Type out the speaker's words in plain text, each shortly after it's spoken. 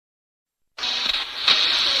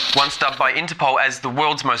Once dubbed by Interpol as the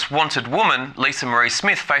world's most wanted woman, Lisa Marie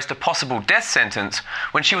Smith faced a possible death sentence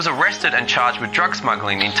when she was arrested and charged with drug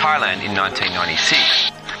smuggling in Thailand in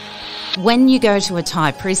 1996. When you go to a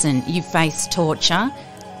Thai prison, you face torture,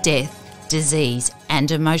 death, disease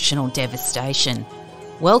and emotional devastation.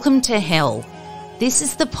 Welcome to hell. This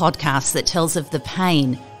is the podcast that tells of the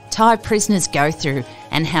pain Thai prisoners go through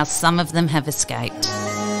and how some of them have escaped.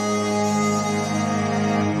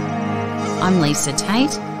 I'm Lisa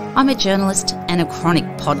Tate. I'm a journalist and a chronic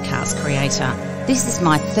podcast creator. This is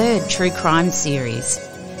my third true crime series.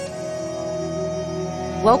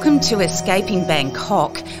 Welcome to Escaping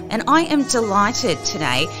Bangkok, and I am delighted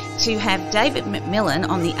today to have David McMillan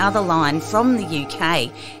on the other line from the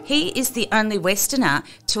UK. He is the only Westerner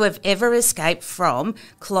to have ever escaped from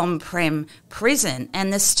Klong Prem Prison,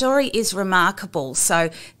 and the story is remarkable.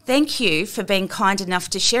 So thank you for being kind enough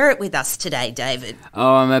to share it with us today, David.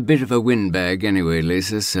 Oh, I'm a bit of a windbag anyway,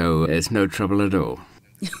 Lisa, so it's no trouble at all.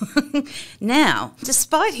 Now,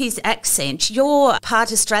 despite his accent, you're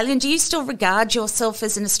part Australian. Do you still regard yourself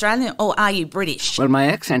as an Australian, or are you British? Well, my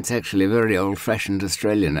accent's actually a very old-fashioned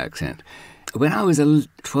Australian accent. When I was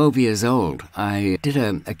 12 years old, I did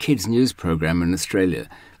a kids' news program in Australia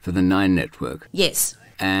for the Nine Network. Yes.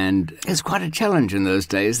 And it was quite a challenge in those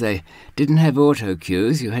days. They didn't have auto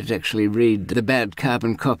cues. You had to actually read the bad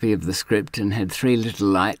carbon copy of the script and had three little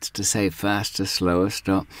lights to say faster, slower,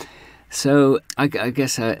 stop. So I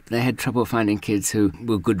guess they had trouble finding kids who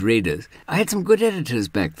were good readers. I had some good editors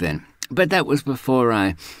back then, but that was before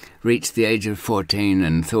I reached the age of 14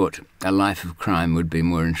 and thought a life of crime would be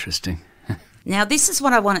more interesting. Now, this is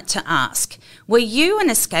what I wanted to ask. Were you an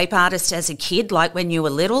escape artist as a kid, like when you were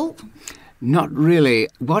little? Not really.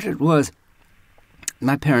 What it was,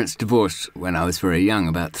 my parents divorced when I was very young,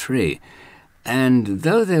 about 3. And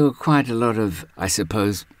though there were quite a lot of, I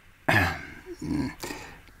suppose,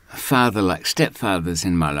 father-like stepfathers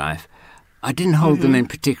in my life, I didn't hold them in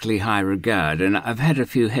particularly high regard, and I've had a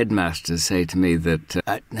few headmasters say to me that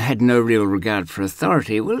I had no real regard for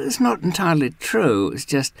authority. Well, it's not entirely true. It's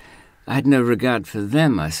just I had no regard for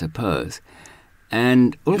them, I suppose.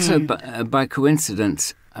 And also, by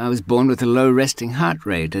coincidence, I was born with a low resting heart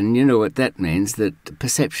rate, and you know what that means, that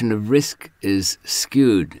perception of risk is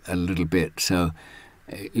skewed a little bit, so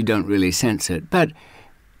you don't really sense it. But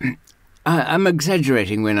I'm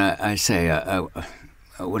exaggerating when I say I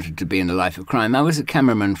wanted to be in a life of crime. I was a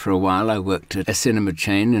cameraman for a while. I worked at a cinema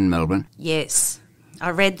chain in Melbourne. Yes,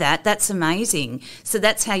 I read that. That's amazing. So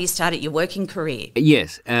that's how you started your working career?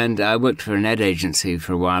 Yes, and I worked for an ad agency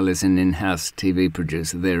for a while as an in-house TV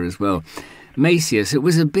producer there as well. Macius, it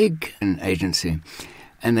was a big agency,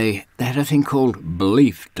 and they had a thing called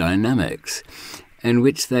belief dynamics, in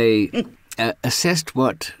which they assessed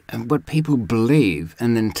what people believe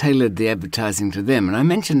and then tailored the advertising to them. And I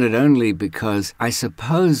mention it only because I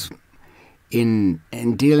suppose in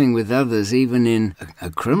dealing with others, even in a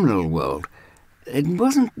criminal world, they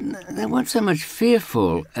weren't so much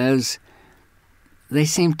fearful as they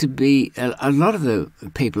seemed to be, a lot of the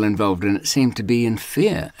people involved in it seemed to be in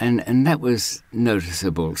fear, and that was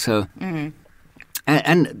noticeable. So,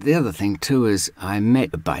 and the other thing too is I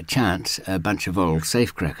met by chance a bunch of old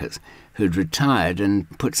safecrackers who'd retired and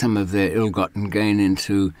put some of their ill-gotten gain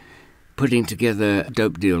into putting together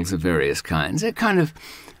dope deals of various kinds, a kind of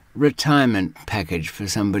retirement package for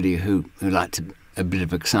somebody who liked a bit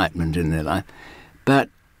of excitement in their life. But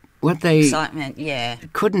what they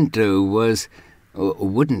couldn't do was, or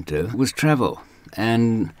wouldn't do, was travel.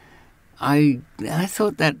 And I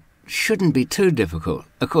thought that shouldn't be too difficult.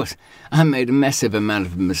 Of course, I made a massive amount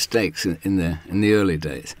of mistakes in the early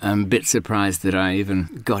days. I'm a bit surprised that I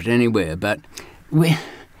even got anywhere, but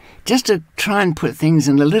just to try and put things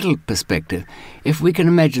in a little perspective, if we can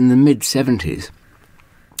imagine the mid-70s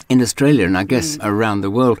in Australia, and I guess around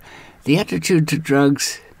the world, the attitude to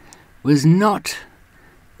drugs was not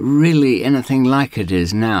really anything like it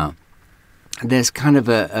is now. There's kind of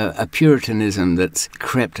a puritanism that's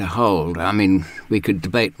crept a hold. I mean, we could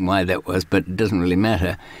debate why that was, but it doesn't really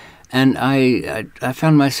matter. And I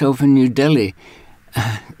found myself in New Delhi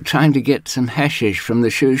trying to get some hashish from the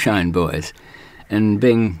shoeshine boys and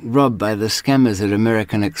being robbed by the scammers at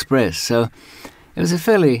American Express. So it was a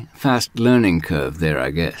fairly fast learning curve there,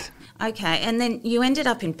 I guess. Okay, and then you ended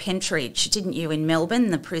up in Pentridge, didn't you, in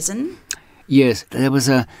Melbourne, the prison? Yes, there was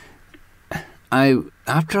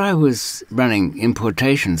after I was running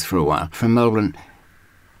importations for a while from Melbourne,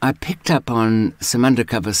 I picked up on some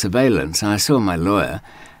undercover surveillance, and I saw my lawyer,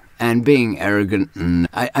 and being arrogant, and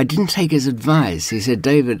I didn't take his advice. He said,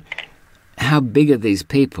 "David, how big are these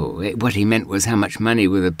people? What he meant was how much money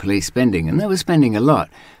were the police spending, and they were spending a lot.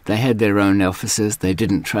 They had their own officers. They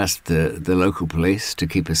didn't trust the local police to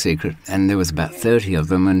keep a secret, and there was about 30 of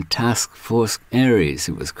them, and Task Force Aries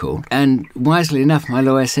it was called. And wisely enough, my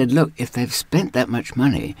lawyer said, look, if they've spent that much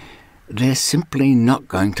money, they're simply not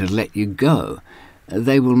going to let you go.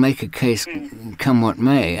 They will make a case come what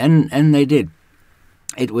may, and they did.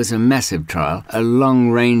 It was a massive trial, a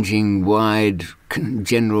long-ranging, wide,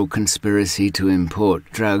 general conspiracy to import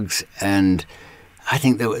drugs, and I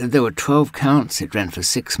think there were 12 counts. It ran for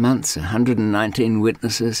 6 months, 119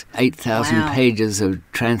 witnesses, 8,000 pages of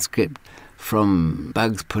transcript from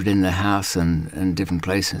bugs put in the house and different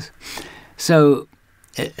places. So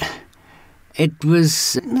it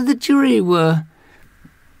was, the jury were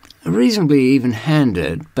reasonably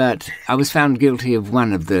even-handed, but I was found guilty of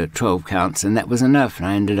one of the 12 counts, and that was enough, and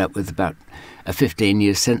I ended up with about a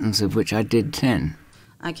 15-year sentence, of which I did 10.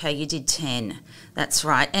 Okay, you did 10. That's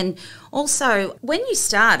right. And also, when you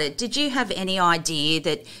started, did you have any idea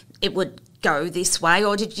that it would go this way,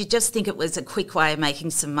 or did you just think it was a quick way of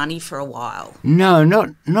making some money for a while? No,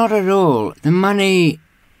 not at all. The money,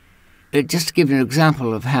 just to give you an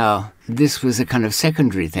example of how this was a kind of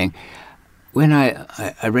secondary thing, when I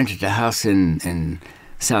rented a house in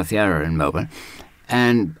South Yarra in Melbourne,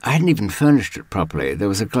 and I hadn't even furnished it properly. There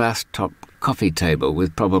was a glass-top coffee table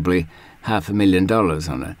with probably $500,000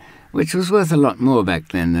 on it, which was worth a lot more back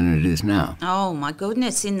then than it is now. Oh, my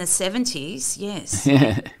goodness, in the 70s, yes.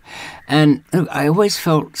 Yeah. And look, I always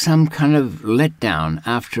felt some kind of letdown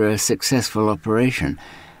after a successful operation.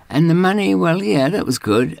 And the money, well, yeah, that was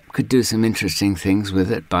good. Could do some interesting things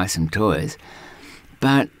with it, buy some toys.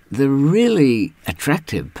 But the really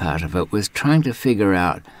attractive part of it was trying to figure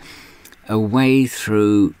out a way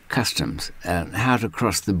through customs, how to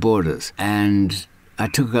cross the borders. And I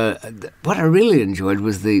took what I really enjoyed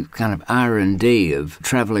was the kind of R&D of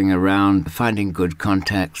travelling around, finding good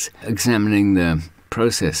contacts, examining the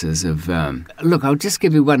processes of... Look, I'll just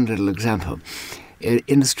give you one little example.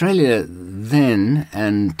 In Australia then,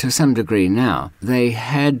 and to some degree now, they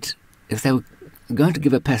had, if they were going to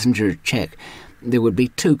give a passenger a check, there would be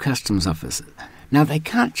 2 customs officers. Now, they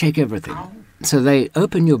can't check everything. So they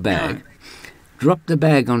open your bag, drop the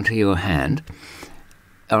bag onto your hand,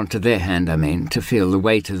 onto their hand, I mean, to feel the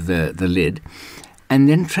weight of the lid, and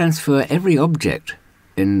then transfer every object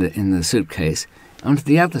in the suitcase onto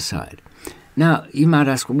the other side. Now, you might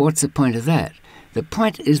ask, well, what's the point of that? The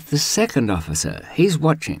point is the second officer, he's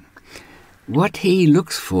watching. What he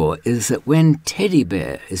looks for is that when Teddy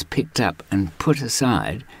Bear is picked up and put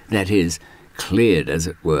aside, that is, cleared as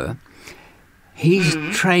it were, he's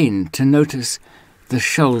trained to notice the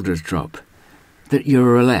shoulders drop, that you're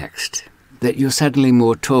relaxed, that you're suddenly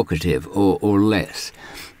more talkative or less.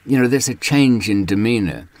 You know, there's a change in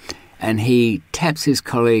demeanour. And he taps his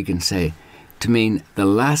colleague and say, to mean the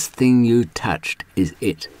last thing you touched is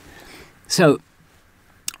it. So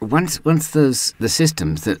once the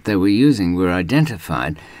systems that they were using were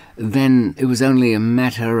identified, then it was only a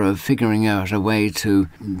matter of figuring out a way to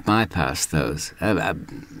bypass those.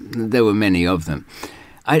 There were many of them.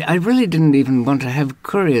 I really didn't even want to have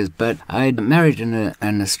couriers, but I'd married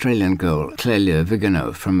an Australian girl, Clelia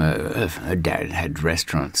Vigano, from her dad had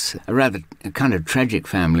restaurants. A rather kind of tragic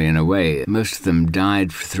family in a way. Most of them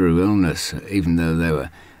died through illness, even though they were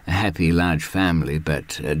a happy, large family,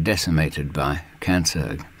 but decimated by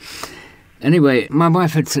cancer. Anyway, my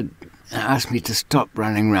wife had asked me to stop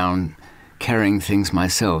running around carrying things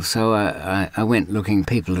myself, so I went looking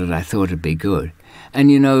people that I thought would be good. And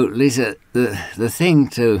you know, Lisa, the thing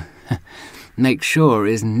to make sure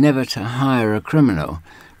is never to hire a criminal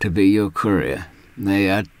to be your courier. They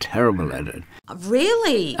are terrible at it.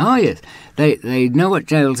 Really? Oh, yes. They know what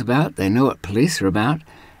jail's about, they know what police are about,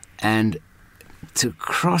 and to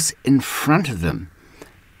cross in front of them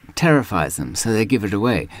terrifies them, so they give it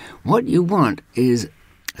away. What you want is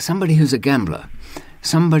somebody who's a gambler,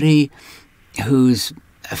 somebody who's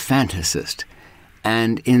a fantasist.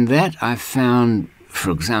 And in that I found,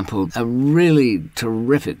 for example, a really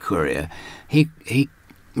terrific courier. He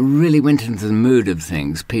really went into the mood of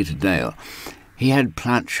things, Peter Dale. He had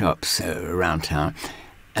plant shops around town,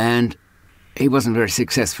 and he wasn't very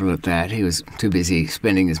successful at that. He was too busy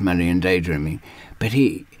spending his money and daydreaming. But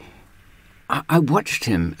I watched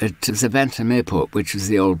him at Zaventem Airport, which was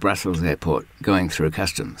the old Brussels airport, going through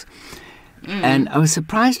customs. And I was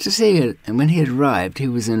surprised to see it. And when he had arrived, he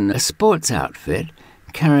was in a sports outfit,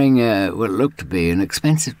 carrying what looked to be an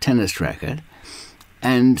expensive tennis racket,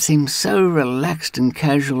 and seemed so relaxed and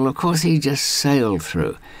casual. Of course, he just sailed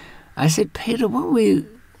through. I said, Peter, what were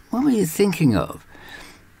you thinking of?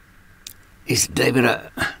 He said, David,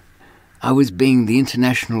 I was being the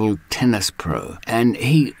international tennis pro, and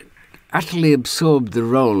he utterly absorbed the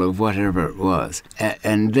role of whatever it was,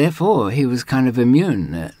 and therefore he was kind of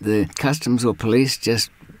immune. The customs or police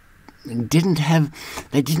just didn't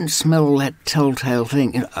smell that telltale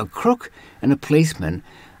thing. You know, a crook and a policeman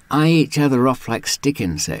eye each other off like stick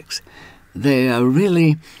insects. They are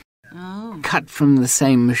really cut from the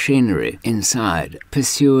same machinery inside.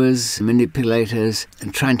 Pursuers, manipulators,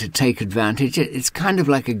 and trying to take advantage. It's kind of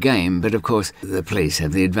like a game, but of course the police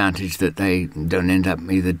have the advantage that they don't end up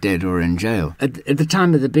either dead or in jail. At the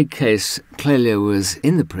time of the big case, Clelia was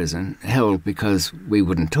in the prison, held because we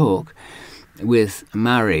wouldn't talk, with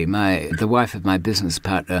Mari, the wife of my business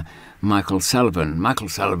partner, Michael Sullivan. Michael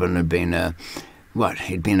Sullivan had been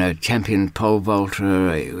he'd been a champion pole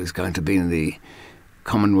vaulter. He was going to be in the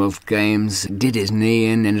Commonwealth Games, did his knee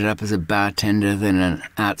in, ended up as a bartender, then an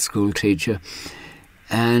art school teacher.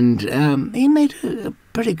 And he made a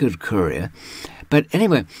pretty good career. But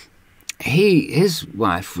anyway, his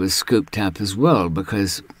wife was scooped up as well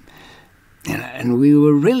because, and we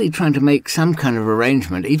were really trying to make some kind of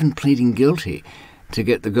arrangement, even pleading guilty, to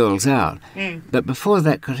get the girls out. But before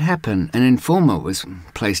that could happen, an informer was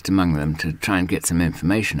placed among them to try and get some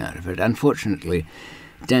information out of it. Unfortunately,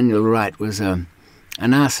 Daniel Wright was an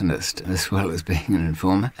arsonist as well as being an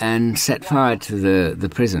informer, and set fire to the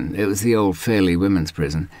prison. It was the old Fairley women's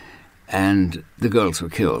prison, and the girls were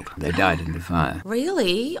killed. They died in the fire.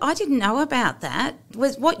 Really? I didn't know about that.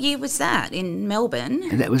 What year was that in Melbourne?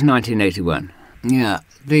 And that was 1981. Yeah,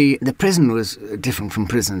 the prison was different from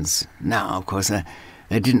prisons now, of course.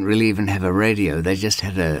 They didn't really even have a radio. They just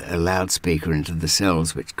had a loudspeaker into the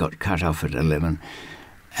cells, which got cut off at 11.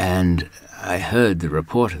 And I heard the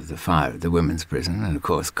report of the fire at the women's prison, and of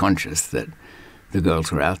course conscious that the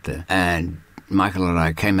girls were out there. And Michael and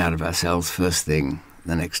I came out of our cells first thing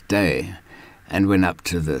the next day and went up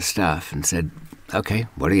to the staff and said, "Okay,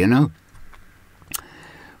 what do you know?"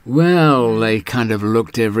 Well, they kind of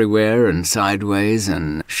looked everywhere and sideways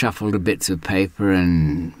and shuffled bits of paper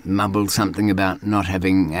and mumbled something about not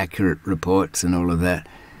having accurate reports and all of that.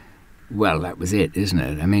 Well, that was it, isn't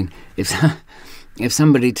it? I mean, if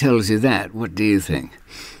somebody tells you that, what do you think?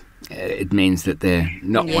 It means that they're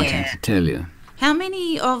not wanting to tell you. How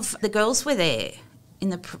many of the girls were there in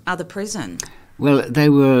the other prison? Well, they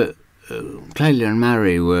were... Clelia and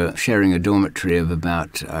Mary were sharing a dormitory of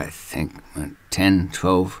about, I think, 10,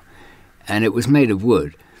 12, and it was made of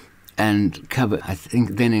wood and covered, I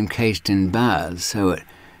think, then encased in bars, so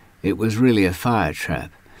it was really a fire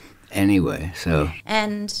trap anyway, so...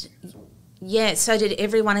 And, yeah, so did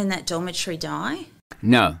everyone in that dormitory die?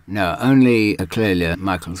 No, only Clelia,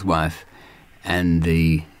 Michael's wife, and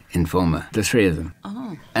the informer, the three of them.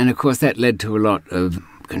 Oh. And, of course, that led to a lot of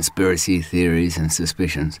conspiracy theories and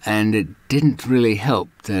suspicions, and it didn't really help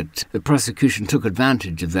that the prosecution took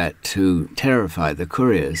advantage of that to terrify the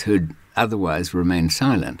couriers who'd otherwise remained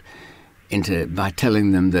silent by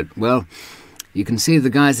telling them that, well, you can see the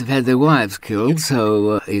guys have had their wives killed,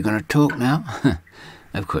 so are you going to talk now?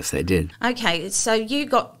 Of course they did. Okay, so you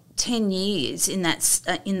got 10 years in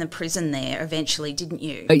the prison there eventually, didn't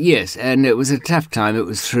you? Yes, and it was a tough time. It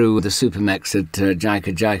was through the Supermax at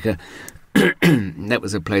Jaika. That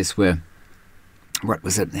was a place where,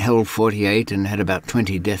 held 48 and had about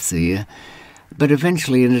 20 deaths a year, but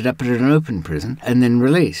eventually ended up at an open prison and then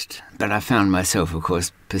released. But I found myself, of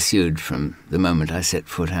course, pursued from the moment I set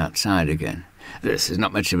foot outside again. This is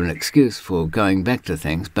not much of an excuse for going back to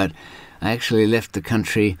things, but I actually left the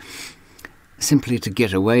country simply to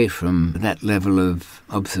get away from that level of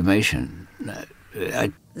observation.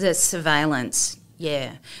 The surveillance,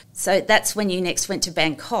 yeah. So that's when you next went to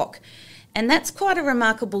Bangkok. And that's quite a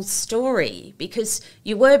remarkable story because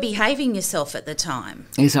you were behaving yourself at the time.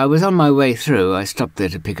 Yes, I was on my way through. I stopped there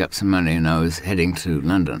to pick up some money and I was heading to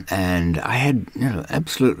London. And I had,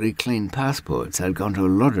 absolutely clean passports. I'd gone to a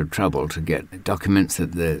lot of trouble to get documents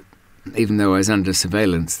that even though I was under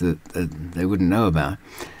surveillance, that they wouldn't know about.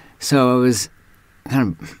 So I was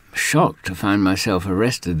kind of shocked to find myself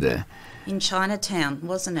arrested there. In Chinatown,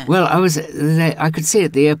 wasn't it? Well, I could see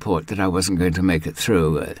at the airport that I wasn't going to make it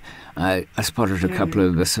through. I spotted a couple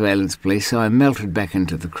of surveillance police, so I melted back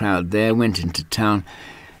into the crowd there, went into town,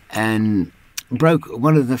 and broke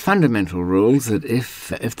one of the fundamental rules that if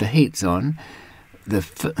the heat's on,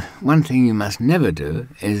 one thing you must never do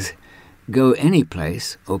is go any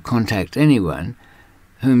place or contact anyone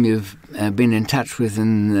whom you've been in touch with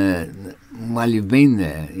while you've been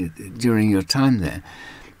there, during your time there.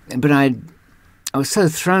 But I was so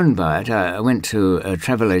thrown by it. I went to a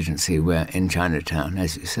travel agency in Chinatown,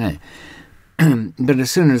 as you say. But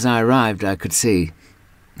as soon as I arrived, I could see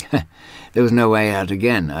There was no way out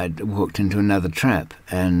again. I'd walked into another trap,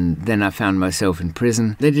 and then I found myself in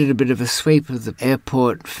prison. They did a bit of a sweep of the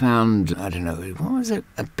airport, found, I don't know, what was it,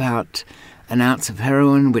 about an ounce of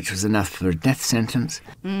heroin, which was enough for a death sentence.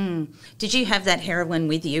 Did you have that heroin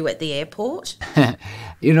with you at the airport?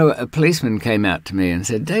 You know, a policeman came out to me and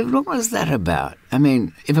said, "David, what was that about?" I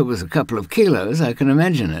mean, if it was a couple of kilos, I can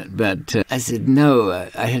imagine it. But I said, no,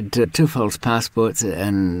 I had 2 false passports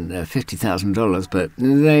and $50,000, but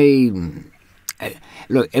they...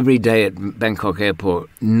 Look, every day at Bangkok airport,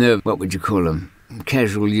 what would you call them?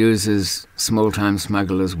 Casual users, small-time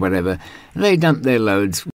smugglers, whatever. They dumped their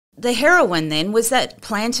loads. The heroin, then, was that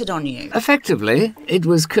planted on you? Effectively, it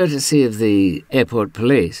was courtesy of the airport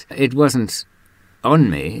police. It wasn't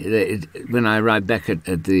on me. When I arrived back at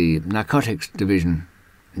the narcotics division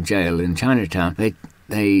jail in Chinatown,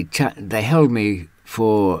 they held me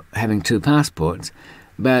for having 2 passports,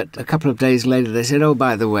 but a couple of days later they said, "Oh,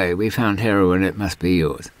 by the way, we found heroin, it must be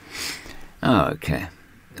yours." Oh, okay.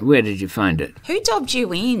 Where did you find it? Who dobbed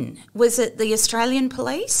you in? Was it the Australian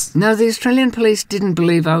police? No, the Australian police didn't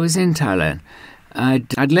believe I was in Thailand.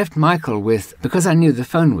 I'd left Michael because I knew the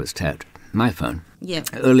phone was tapped, my phone. Yeah.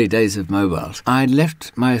 Early days of mobiles. I'd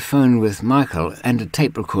left my phone with Michael and a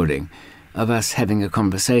tape recording of us having a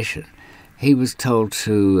conversation. He was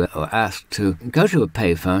asked to go to a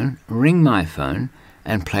payphone, ring my phone,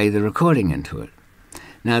 and play the recording into it.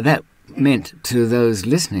 Now that meant to those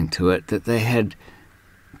listening to it that they had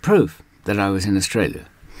proof that I was in Australia,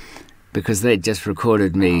 because they'd just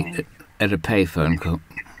recorded me at a payphone call,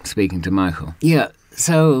 speaking to Michael. Yeah,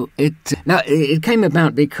 so it came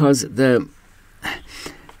about because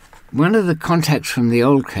one of the contacts from the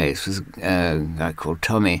old case was a guy called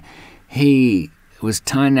Tommy. He was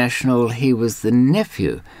Thai national. He was the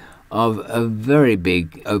nephew of a very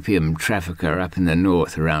big opium trafficker up in the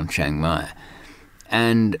north around Chiang Mai.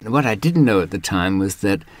 And what I didn't know at the time was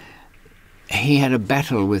that he had a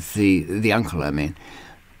battle with the uncle,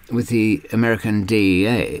 with the American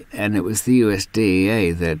DEA, and it was the US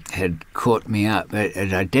DEA that had caught me up,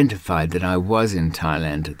 had identified that I was in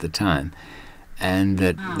Thailand at the time, and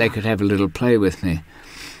that they could have a little play with me.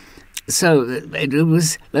 So it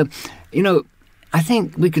was, I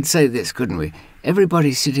think we could say this, couldn't we?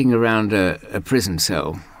 Everybody sitting around a prison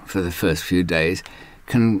cell for the first few days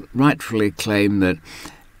can rightfully claim that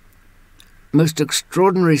most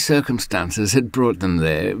extraordinary circumstances had brought them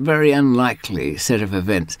there, very unlikely set of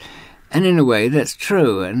events. And in a way, that's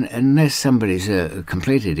true, and unless somebody's a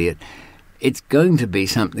complete idiot, it's going to be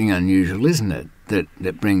something unusual, isn't it,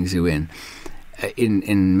 that brings you in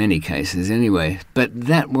many cases anyway. But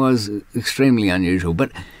that was extremely unusual.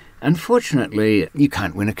 But unfortunately, you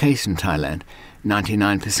can't win a case in Thailand.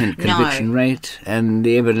 99% conviction rate, and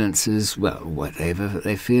the evidence is, well, whatever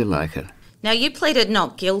they feel like it. Now, you pleaded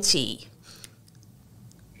not guilty.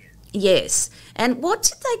 Yes. And what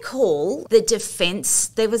did they call the defence?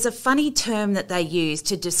 There was a funny term that they used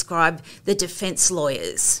to describe the defence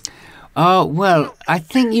lawyers. Oh, well, I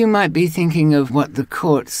think you might be thinking of what the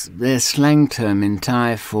courts, their slang term in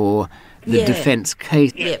Thai for the defence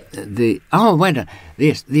case. Yep.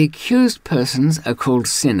 Yes, the accused persons are called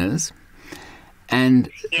sinners, and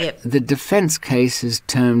the defence case is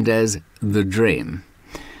termed as the dream.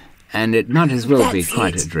 And it might as well be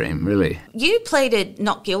quite a dream, really. You pleaded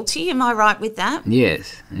not guilty, am I right with that?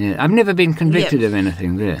 Yes. Yeah. I've never been convicted of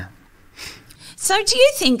anything there. So do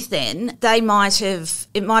you think then it might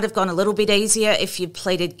have gone a little bit easier if you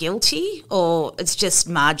pleaded guilty, or it's just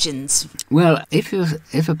margins? Well,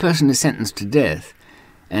 if a person is sentenced to death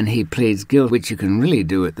and he pleads guilt, which you can really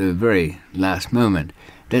do at the very last moment,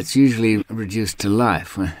 that's usually reduced to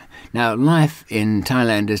life. Now, life in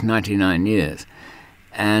Thailand is 99 years.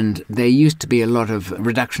 And there used to be a lot of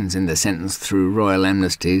reductions in the sentence through royal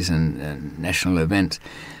amnesties and national events.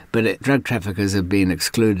 But drug traffickers have been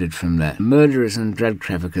excluded from that. Murderers and drug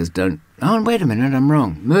traffickers don't... Oh, wait a minute, I'm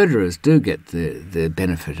wrong. Murderers do get the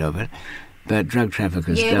benefit of it, but drug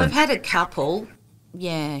traffickers don't. Yeah, we've had a couple,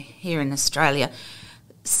 here in Australia.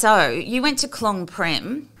 So you went to Klong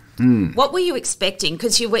Prem. What were you expecting?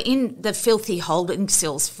 Because you were in the filthy holding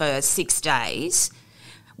cells for 6 days.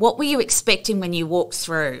 What were you expecting when you walked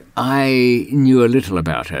through? I knew a little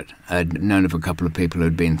about it. I'd known of a couple of people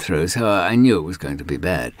who'd been through, so I knew it was going to be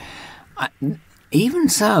bad. Even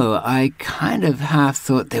so, I kind of half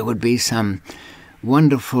thought there would be some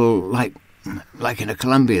wonderful, like in a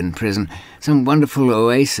Colombian prison, some wonderful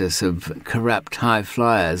oasis of corrupt high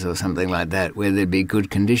flyers or something like that, where there'd be good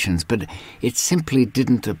conditions, but it simply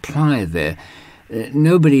didn't apply there.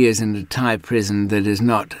 Nobody is in a Thai prison that is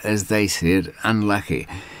not, as they see it, unlucky.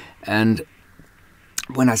 And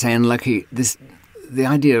when I say unlucky, the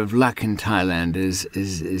idea of luck in Thailand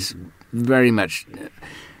is very much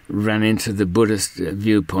run into the Buddhist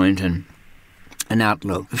viewpoint and an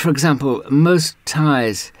outlook. For example, most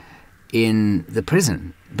Thais in the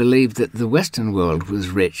prison believed that the Western world was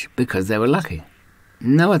rich because they were lucky.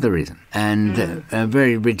 No other reason. And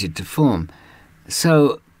very rigid to form.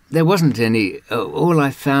 So there wasn't any. All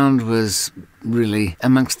I found was really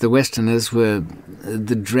amongst the Westerners were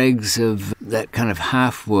the dregs of that kind of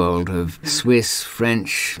half-world of Swiss,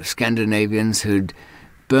 French, Scandinavians who'd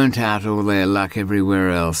burnt out all their luck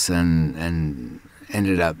everywhere else and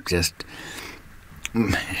ended up just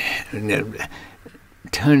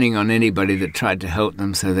turning on anybody that tried to help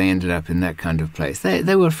them, so they ended up in that kind of place.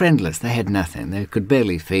 They were friendless. They had nothing. They could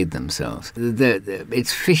barely feed themselves.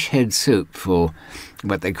 It's fish head soup for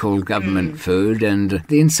what they call government food, and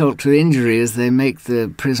the insult to injury is they make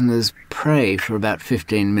the prisoners pray for about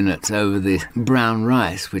 15 minutes over the brown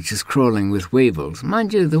rice, which is crawling with weevils.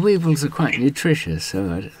 Mind you, the weevils are quite nutritious, so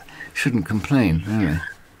I shouldn't complain, really.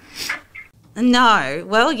 No,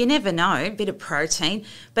 well, you never know, a bit of protein.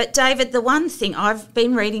 But David, the one thing, I've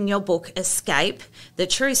been reading your book, Escape, the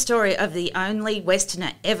true story of the only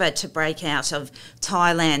Westerner ever to break out of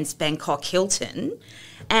Thailand's Bangkok Hilton.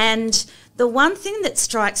 And the one thing that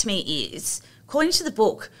strikes me is, according to the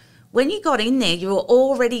book, when you got in there, you were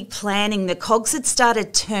already planning, the cogs had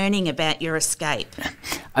started turning about your escape.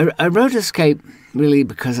 I wrote Escape really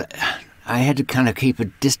because I had to kind of keep a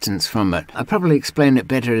distance from it. I probably explain it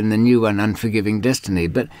better in the new one, Unforgiving Destiny.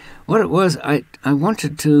 But what it was, I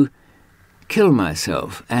wanted to kill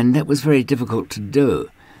myself, and that was very difficult to do.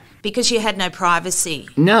 Because you had no privacy?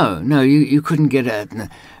 No, you couldn't get a...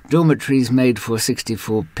 Dormitories made for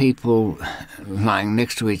 64 people lying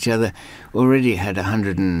next to each other already had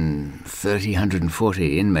 130,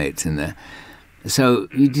 140 inmates in there. So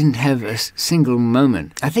you didn't have a single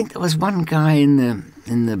moment. I think there was one guy in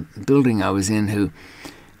the building I was in who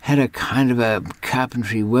had a kind of a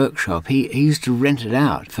carpentry workshop. He used to rent it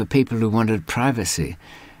out for people who wanted privacy.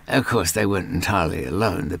 Of course, they weren't entirely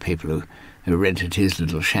alone, the people who rented his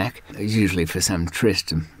little shack, usually for some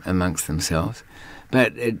tryst amongst themselves.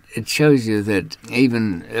 But it shows you that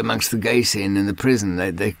even amongst the gay scene in the prison,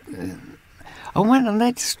 and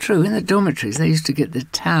that's true. In the dormitories, they used to get the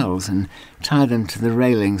towels and tie them to the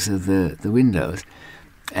railings of the windows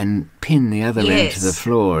and pin the other end to the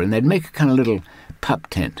floor. And they'd make a kind of little pup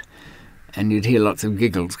tent. And you'd hear lots of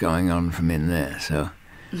giggles going on from in there. So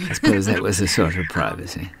I suppose that was a sort of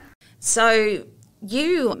privacy. So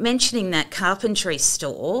you mentioning that carpentry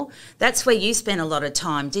store, that's where you spent a lot of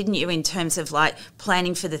time, didn't you, in terms of like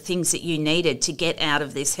planning for the things that you needed to get out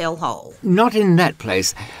of this hellhole? Not in that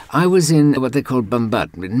place. I was in what they call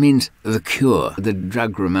Bambat. It means the cure, the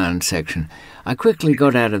drug remand section. I quickly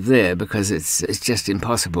got out of there because it's just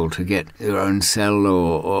impossible to get your own cell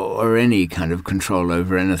or any kind of control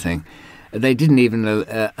over anything. They didn't even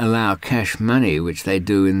allow cash money, which they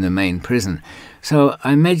do in the main prison. So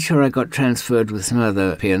I made sure I got transferred with some other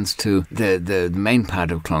Europeans to the main part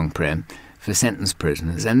of Klong Prem for sentenced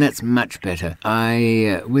prisoners, and that's much better.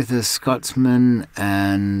 With a Scotsman,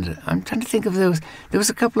 and I'm trying to think if there was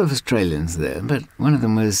a couple of Australians there, but one of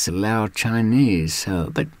them was Lao Chinese,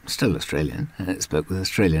 but still Australian, and spoke with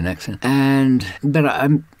Australian accent. But I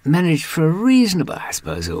managed for a reasonable, I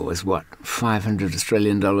suppose it was, $500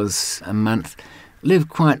 Australian a month, lived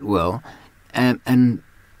quite well, and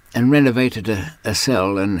renovated a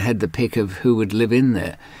cell and had the pick of who would live in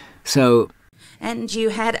there. And you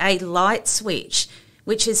had a light switch,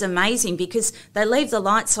 which is amazing because they leave the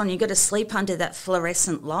lights on. You've got to sleep under that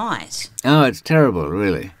fluorescent light. Oh, it's terrible,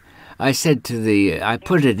 really. I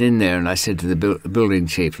put it in there and I said to the building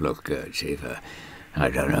chief, look, Chief, I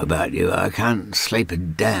don't know about you. I can't sleep a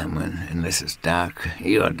damn unless it's dark.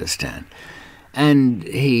 You understand. And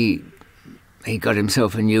he got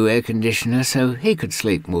himself a new air conditioner so he could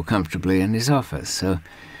sleep more comfortably in his office. So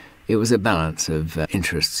it was a balance of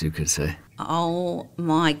interests, you could say. Oh,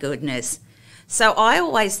 my goodness. So I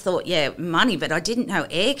always thought, money, but I didn't know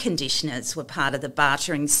air conditioners were part of the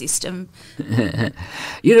bartering system. They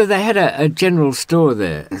had a general store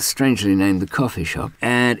there, strangely named the Coffee Shop,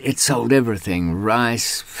 and it sold everything,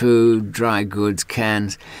 rice, food, dry goods,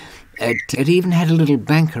 cans. It even had a little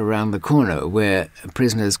bank around the corner where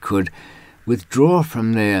prisoners could withdraw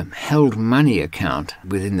from their held money account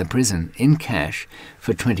within the prison in cash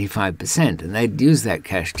for 25%, and they'd use that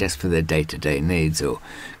cash just for their day-to-day needs or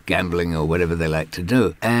gambling or whatever they like to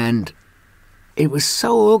do. And it was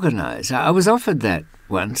so organised. I was offered that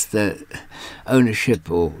once, the ownership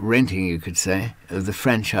or renting, you could say, of the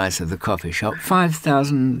franchise of the coffee shop,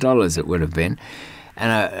 $5,000 it would have been,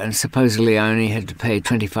 and supposedly I only had to pay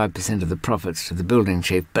 25% of the profits to the building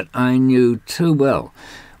chief, but I knew too well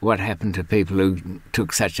what happened to people who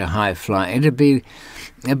took such a high flight. It'd be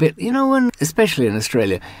a bit, when, especially in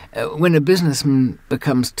Australia, when a businessman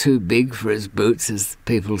becomes too big for his boots, as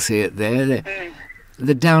people see it there,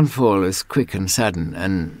 the downfall is quick and sudden.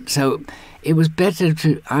 And so it was better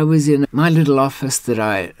I was in my little office that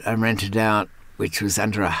I rented out, which was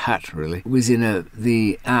under a hut, really. It was in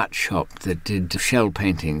the art shop that did shell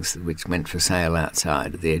paintings, which went for sale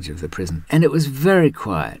outside at the edge of the prison. And it was very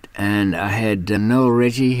quiet. And I had Noel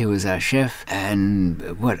Reggie, who was our chef, and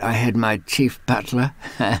I had my chief butler,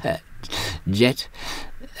 Jet,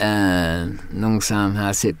 Nong Sam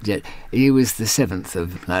Hasip Jet. He was the seventh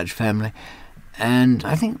of a large family. And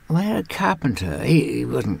I think we had a carpenter. He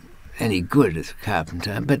wasn't any good as a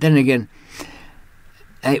carpenter, but then again,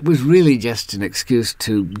 it was really just an excuse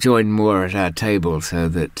to join more at our table so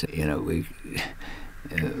that, we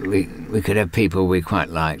could have people we quite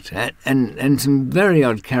liked. And some very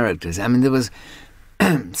odd characters. I mean, there was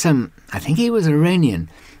I think he was Iranian,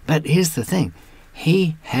 but here's the thing.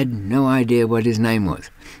 He had no idea what his name was,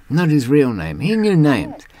 not his real name. He knew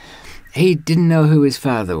names. He didn't know who his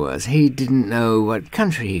father was. He didn't know what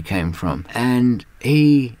country he came from. And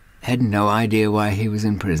he had no idea why he was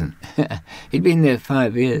in prison. He'd been there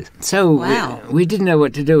 5 years. So wow. we didn't know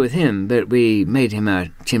what to do with him, but we made him our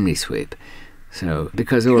chimney sweep. So,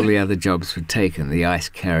 because all the other jobs were taken, the ice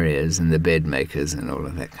carriers and the bed makers and all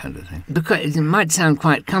of that kind of thing. Because it might sound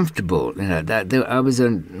quite comfortable,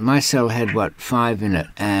 my cell had, 5 in it,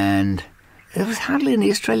 and there was hardly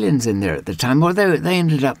any Australians in there at the time, although they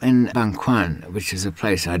ended up in Bangkok, which is a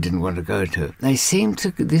place I didn't want to go to.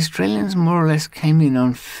 The Australians more or less came in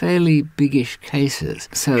on fairly biggish cases,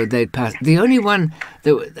 so they'd passed. The only one,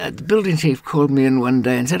 the building chief called me in one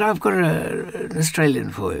day and said, "I've got an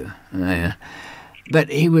Australian for you." Yeah. But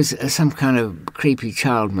he was some kind of creepy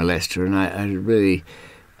child molester, and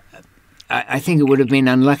I think it would have been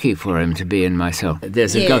unlucky for him to be in my cell. There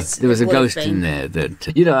was a ghost in there that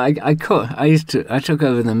I took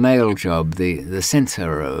over the mail job, the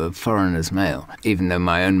censor of foreigners' mail, even though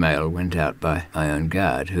my own mail went out by my own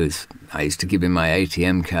guard, I used to give him my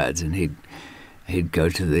ATM cards, and he'd go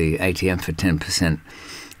to the ATM for 10%.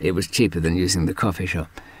 It was cheaper than using the coffee shop.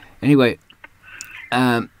 Anyway,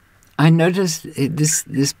 I noticed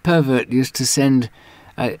this pervert used to send.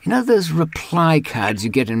 Those reply cards you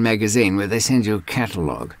get in magazine where they send you a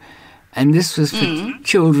catalogue? And this was for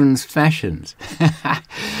children's fashions.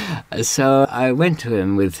 So I went to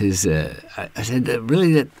him with his... I said,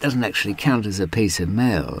 really, that doesn't actually count as a piece of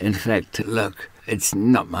mail. In fact, look, it's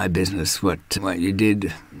not my business what you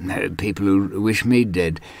did. People who wish me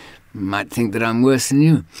dead might think that I'm worse than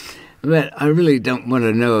you. But I really don't want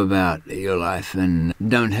to know about your life and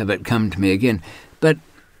don't have it come to me again. But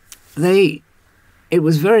it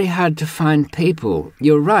was very hard to find people.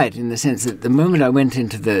 You're right in the sense that the moment I went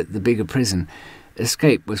into the bigger prison,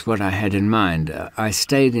 escape was what I had in mind. I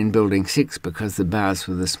stayed in Building 6 because the bars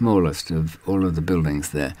were the smallest of all of the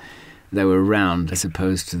buildings there. They were round as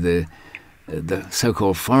opposed to the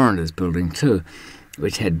so-called foreigners' Building 2,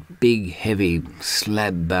 which had big, heavy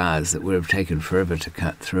slab bars that would have taken forever to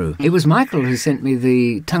cut through. It was Michael who sent me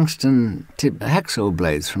the tungsten-tipped hacksaw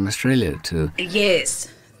blades from Australia too. Yes,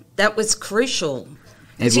 that was crucial.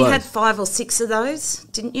 You had 5 or 6 of those,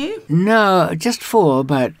 didn't you? No, just 4,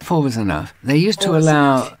 but 4 was enough. They used to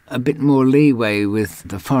allow a bit more leeway with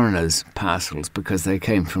the foreigners' parcels because they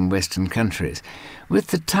came from Western countries. With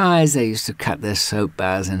the Thais, they used to cut their soap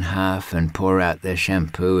bars in half and pour out their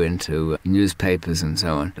shampoo into newspapers and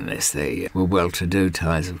so on, unless they were well-to-do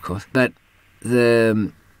Thais, of course. But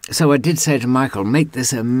so I did say to Michael, make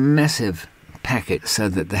this a massive packet so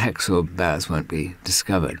that the hacksaw bars won't be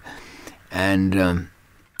discovered.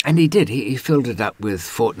 And he did. He filled it up with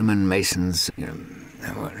Fortnum and Mason's,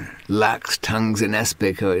 larks' tongues in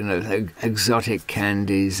aspic, or exotic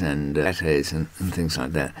candies and pâtés and things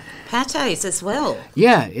like that. Pâtés as well.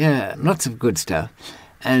 Yeah, lots of good stuff,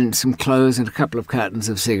 and some clothes and a couple of cartons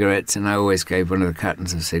of cigarettes. And I always gave one of the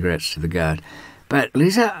cartons of cigarettes to the guard. But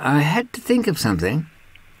Lisa, I had to think of something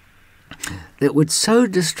that would so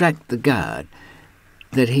distract the guard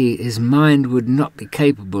that his mind would not be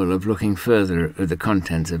capable of looking further at the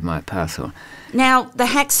contents of my parcel. Now, the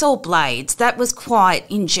hacksaw blades, that was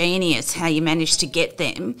quite ingenious how you managed to get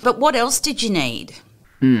them. But what else did you need?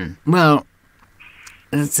 Well,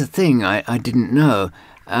 that's the thing I didn't know.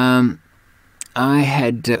 I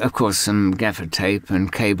had, of course, some gaffer tape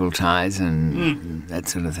and cable ties and that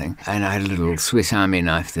sort of thing. And I had a little Swiss Army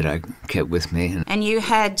knife that I kept with me. And you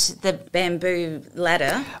had the bamboo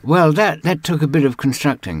ladder? Well, that took a bit of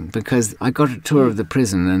constructing, because I got a tour of the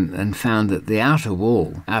prison and found that the outer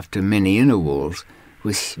wall, after many inner walls,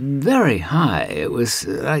 was very high. It was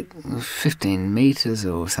like 15 metres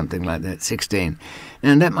or something like that, 16.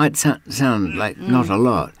 And that might sound like not a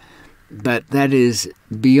lot, but that is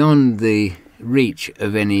beyond the reach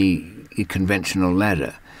of any conventional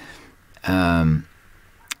ladder.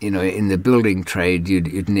 In the building trade,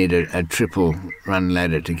 you'd need a triple-run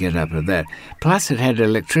ladder to get up at that. Plus, it had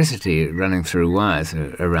electricity running through wires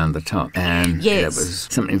around the top, and that was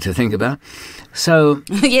something to think about. So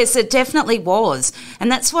yes, it definitely was.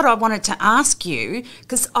 And that's what I wanted to ask you,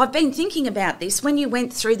 because I've been thinking about this. When you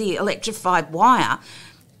went through the electrified wire,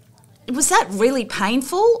 was that really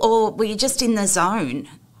painful, or were you just in the zone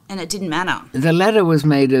and it didn't matter? The ladder was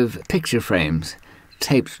made of picture frames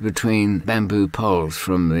taped between bamboo poles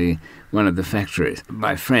from one of the factories.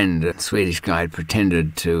 My friend, a Swedish guy,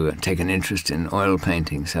 pretended to take an interest in oil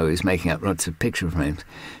painting, so he was making up lots of picture frames.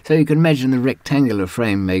 So you can imagine the rectangular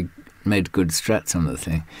frame made good struts on the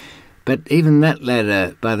thing. But even that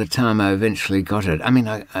ladder, by the time I eventually got it,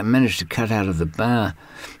 I managed to cut out of the bar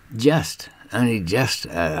only just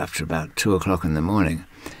after about 2 o'clock in the morning.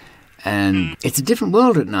 And it's a different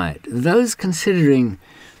world at night. Those considering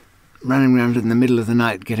running around in the middle of the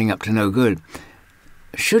night getting up to no good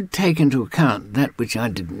should take into account that which I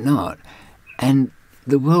did not. And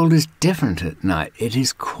the world is different at night. It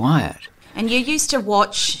is quiet. And you used to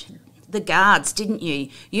watch the guards, didn't you?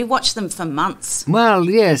 You watched them for months. Well,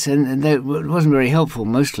 yes, and it wasn't very helpful.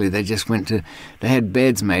 Mostly they just they had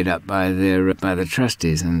beds made up by the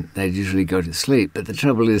trustees, and they'd usually go to sleep. But the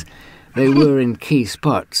trouble is, they were in key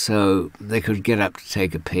spots, so they could get up to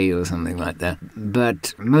take a pee or something like that.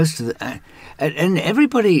 But most of and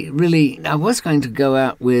everybody really, I was going to go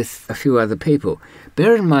out with a few other people.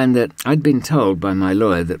 Bear in mind that I'd been told by my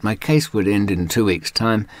lawyer that my case would end in 2 weeks'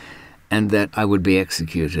 time and that I would be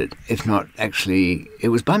executed. If not, actually, it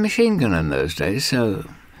was by machine gun in those days, so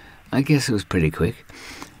I guess it was pretty quick.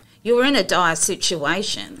 You were in a dire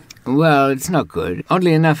situation. Well, it's not good.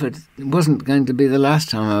 Oddly enough, it wasn't going to be the last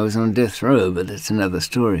time I was on death row, but that's another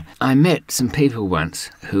story. I met some people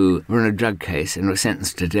once who were in a drug case and were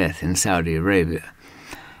sentenced to death in Saudi Arabia.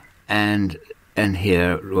 And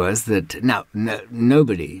here it was that now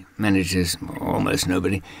nobody manages, almost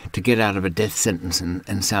nobody, to get out of a death sentence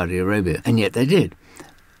in Saudi Arabia, and yet they did.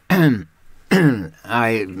 I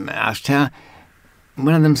asked how.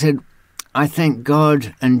 One of them said, "I thank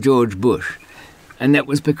God and George Bush." And that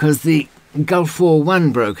was because the Gulf War I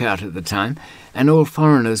broke out at the time, and all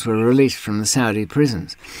foreigners were released from the Saudi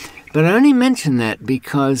prisons. But I only mention that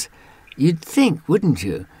because you'd think, wouldn't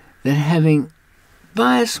you, that having,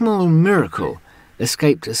 by a small miracle,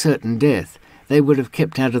 escaped a certain death, they would have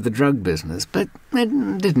kept out of the drug business, but they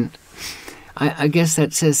didn't. I guess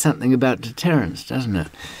that says something about deterrence, doesn't it?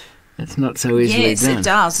 It's not so easily done. Yes, it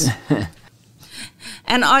does.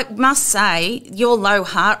 And I must say, your low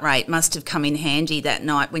heart rate must have come in handy that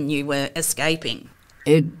night when you were escaping.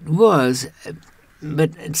 It was,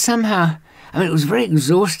 but somehow, it was very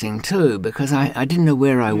exhausting too, because I didn't know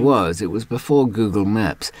where I was. It was before Google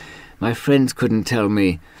Maps. My friends couldn't tell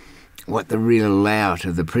me what the real layout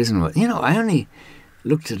of the prison was. I only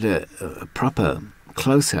looked at a proper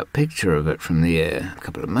close-up picture of it from the air a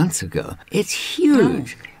couple of months ago. It's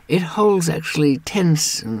huge. Oh. It holds actually 10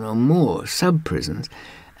 or more sub-prisons,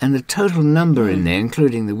 and the total number in there,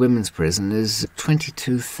 including the women's prison, is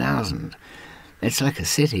 22,000. It's like a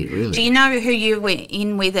city, really. Do you know who you were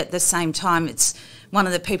in with at the same time? It's one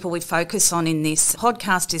of the people we focus on in this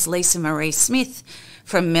podcast is Lisa Marie Smith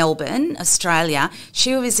from Melbourne, Australia.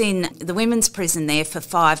 She was in the women's prison there for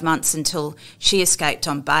 5 months until she escaped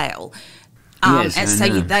on bail. Yes, and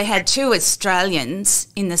so they had 2 Australians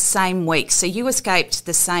in the same week. So you escaped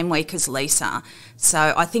the same week as Lisa.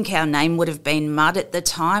 So I think our name would have been Mud at the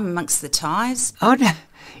time amongst the Thais. Oh,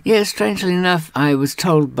 yeah, strangely enough, I was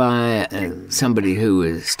told by somebody who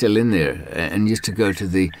was still in there and used to go to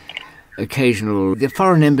the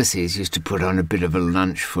foreign embassies used to put on a bit of a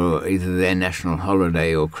lunch for either their national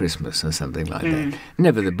holiday or Christmas or something like that.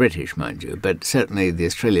 Never the British, mind you, but certainly the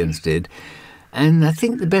Australians did. And I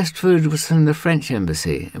think the best food was from the French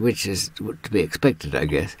embassy, which is to be expected, I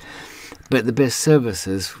guess. but the best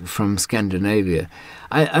services from Scandinavia.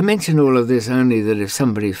 I mention all of this only that if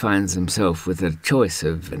somebody finds himself with a choice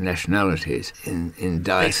of nationalities in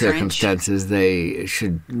dire circumstances, they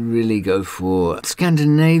should really go for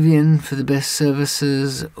Scandinavian for the best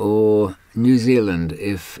services, or New Zealand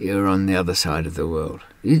if you're on the other side of the world.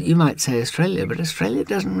 You might say Australia, but Australia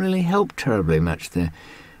doesn't really help terribly much their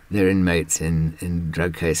inmates in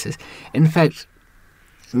drug cases. In fact,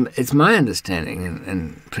 it's my understanding,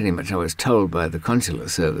 and pretty much I was told by the consular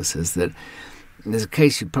services, that there's a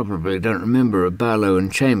case you probably don't remember of Barlow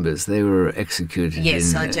and Chambers. They were executed.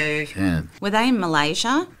 Yes, I do. Yeah. Were they in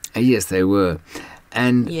Malaysia? Yes, they were.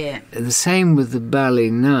 And the same with the Bali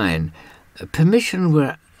Nine. Permission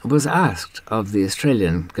was asked of the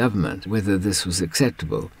Australian government whether this was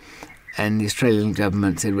acceptable. And the Australian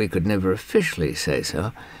government said we could never officially say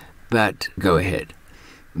so, but go ahead.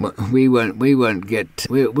 We'll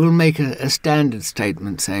make a standard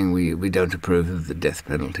statement saying we don't approve of the death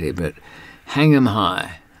penalty, but hang them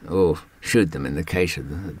high, or shoot them in the case of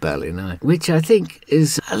the Bali Nine, which I think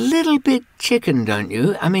is a little bit chicken, don't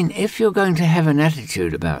you? I mean, if you're going to have an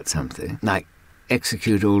attitude about something, like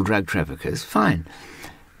execute all drug traffickers, fine.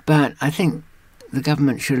 But I think the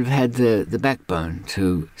government should have had the backbone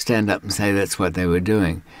to stand up and say that's what they were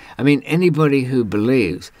doing. I mean, anybody who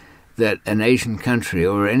believes that an Asian country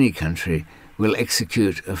or any country will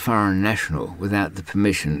execute a foreign national without the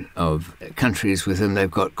permission of countries with whom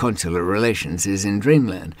they've got consular relations is in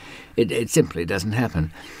dreamland. It simply doesn't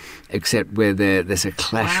happen, except where there's a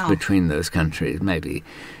clash between those countries, maybe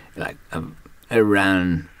like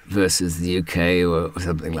Iran versus the UK or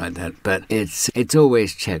something like that. But it's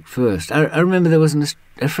always checked first. I remember there was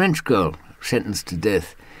a French girl sentenced to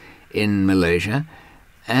death in Malaysia,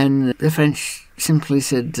 and the French simply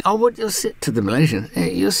said, "Oh, what you'll sit to the Malaysians?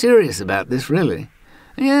 You're serious about this, really?"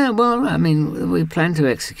 "Yeah, well, I mean, we planned to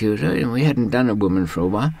execute her, and we hadn't done a woman for a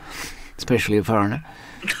while, especially a foreigner."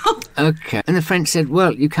 Okay. And the French said,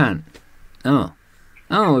 "Well, you can't." Oh,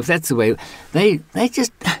 if that's the way, they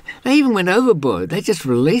even went overboard. They just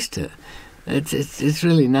released her. It's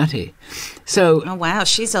really nutty. So, oh wow,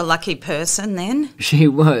 she's a lucky person then. She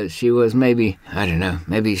was maybe, I don't know,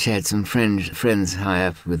 maybe she had some friends high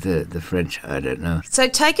up with the French, I don't know. So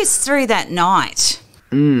take us through that night.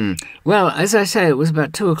 Well, as I say, it was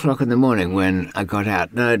about 2 o'clock in the morning when I got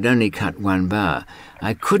out. No, I'd only cut one bar.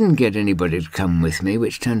 I couldn't get anybody to come with me,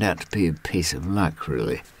 which turned out to be a piece of luck,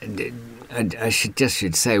 really. I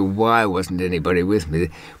should say why wasn't anybody with me.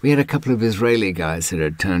 We had a couple of Israeli guys that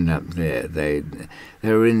had turned up there. They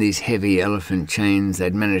were in these heavy elephant chains.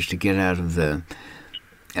 They'd managed to get out of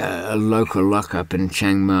a local lockup in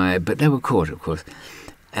Chiang Mai, but they were caught, of course.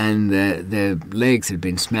 And their legs had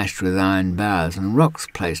been smashed with iron bars and rocks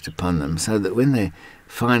placed upon them, so that when they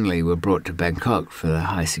finally were brought to Bangkok for the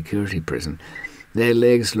high-security prison, their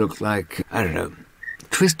legs looked like, I don't know,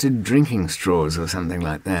 twisted drinking straws or something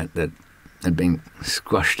like that had been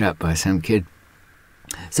squashed up by some kid.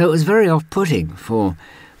 So it was very off-putting for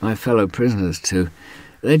my fellow prisoners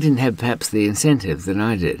they didn't have perhaps the incentive that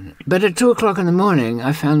I did. But at 2 o'clock in the morning,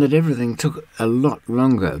 I found that everything took a lot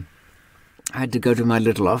longer. I had to go to my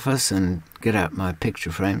little office and get out my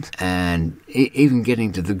picture frames, and even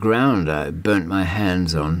getting to the ground, I burnt my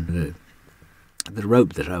hands on the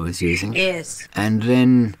rope that I was using. Yes. And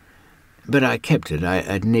then, but I kept it.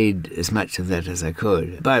 I'd need as much of that as I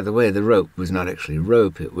could. By the way, the rope was not actually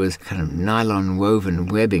rope. It was kind of nylon woven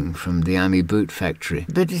webbing from the army boot factory.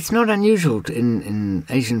 But it's not unusual in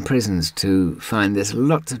Asian prisons to find there's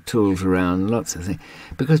lots of tools around, lots of things,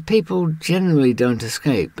 because people generally don't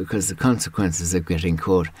escape because the consequences of getting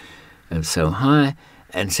caught are so high,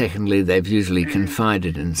 and secondly, they've usually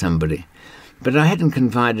confided in somebody. But I hadn't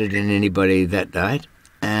confided in anybody that night,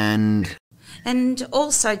 and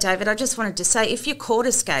also, David, I just wanted to say, if you're caught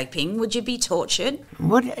escaping, would you be tortured?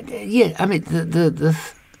 What? Yeah, I mean,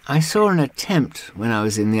 I saw an attempt when I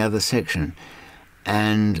was in the other section,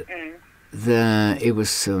 and it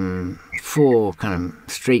was some 4 kind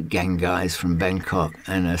of street gang guys from Bangkok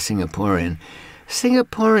and a Singaporean.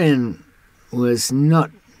 Singaporean was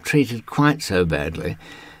not treated quite so badly,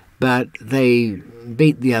 but they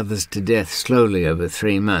beat the others to death slowly over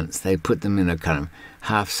 3 months. They put them in a kind of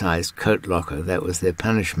half-sized coat locker. That was their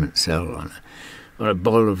punishment cell, on a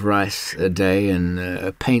bowl of rice a day and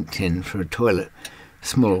a paint tin for a toilet, a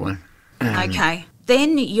small one. Okay.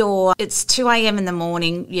 Then it's 2 a.m. in the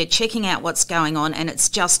morning, you're checking out what's going on, and it's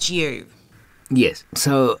just you. Yes.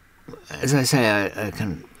 So, as I say, I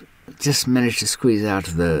can just managed to squeeze out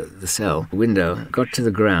of the cell window, got to the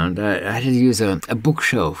ground. I had to use a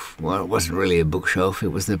bookshelf. Well, it wasn't really a bookshelf. It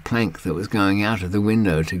was the plank that was going out of the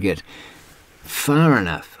window to get far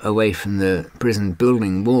enough away from the prison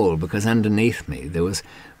building wall, because underneath me there was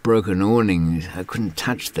broken awning. I couldn't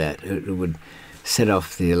touch that. It would set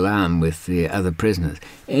off the alarm with the other prisoners.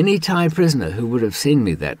 Any Thai prisoner who would have seen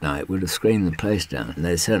me that night would have screamed the place down, and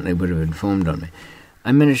they certainly would have informed on me.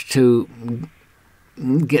 I managed to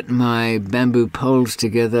get my bamboo poles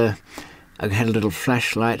together. I had a little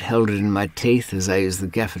flashlight, held it in my teeth as I used the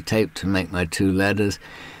gaffer tape to make my 2 ladders.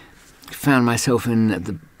 Found myself in at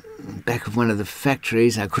the back of one of the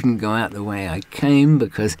factories. I couldn't go out the way I came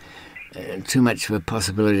because too much of a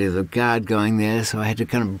possibility of the guard going there, so I had to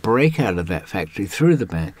kind of break out of that factory through the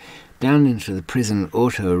back, down into the prison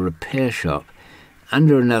auto repair shop,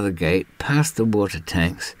 under another gate, past the water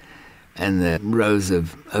tanks and the rows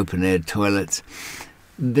of open-air toilets,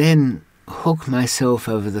 then hook myself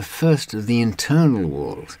over the first of the internal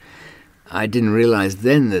walls. I didn't realise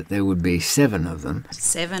then that there would be 7 of them.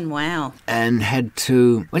 7, wow. And had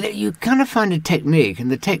to... Well, you kind of find a technique,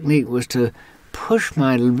 and the technique was to push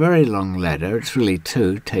my very long ladder, it's really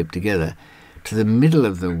 2 taped together, to the middle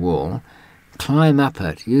of the wall, climb up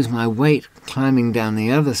it, use my weight climbing down the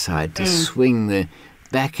other side to swing the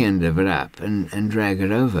back end of it up and drag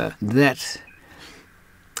it over. That...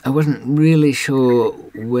 I wasn't really sure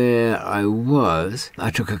where I was. I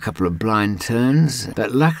took a couple of blind turns,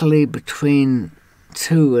 but luckily between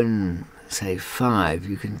 2 and, say, 5,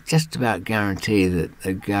 you can just about guarantee that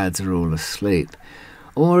the guards are all asleep.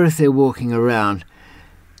 Or if they're walking around,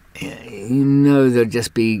 you know they'll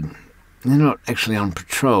just be... They're not actually on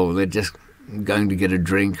patrol, they're just going to get a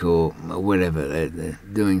drink or whatever. They're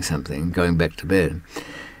doing something, going back to bed.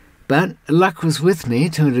 But luck was with me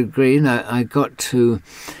to a degree, and I got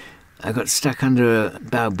stuck under a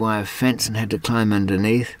barbed wire fence and had to climb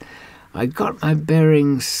underneath. I got my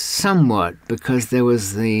bearings somewhat because there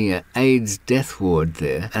was the AIDS death ward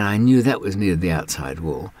there, and I knew that was near the outside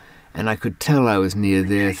wall. And I could tell I was near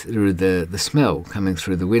there through the smell coming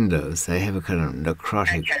through the windows. They have a kind of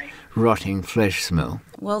necrotic, rotting flesh smell.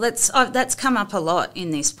 Well, that's come up a lot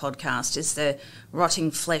in this podcast, is the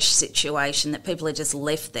rotting flesh situation, that people are just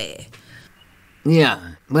left there.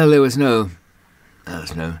 Yeah, well, there was no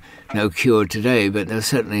cure today, but there was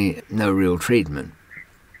certainly no real treatment.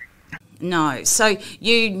 No, so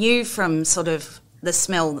you knew from sort of the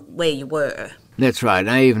smell where you were. That's right.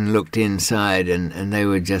 I even looked inside, and they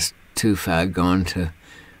were just too far gone to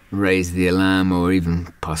raise the alarm or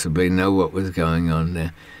even possibly know what was going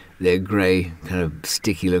on. Their grey, kind of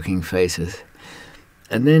sticky-looking faces.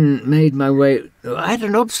 And then made my way... I had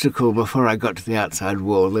an obstacle before I got to the outside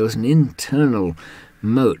wall. There was an internal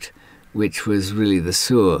moat, which was really the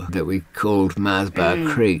sewer that we called Mars Bar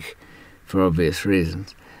Creek for obvious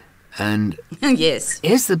reasons. And yes.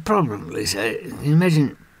 Here's the problem, Lisa.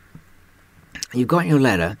 Imagine you've got your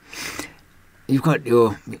ladder, you've got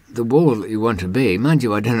the wall that you want to be. Mind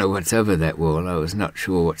you, I don't know what's over that wall. I was not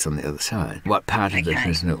sure what's on the other side, what part of the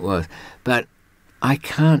prison it was. But I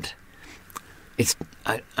can't...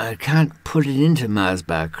 I can't put it into Mars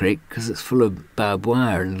Bar Creek because it's full of barbed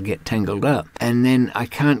wire and it'll get tangled up. And then I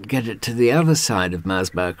can't get it to the other side of Mars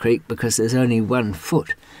Bar Creek because there's only 1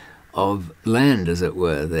 foot of land, as it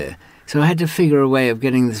were, there. So I had to figure a way of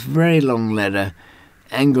getting this very long ladder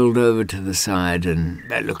angled over to the side, and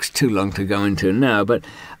that looks too long to go into now, but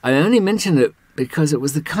I only mention it because it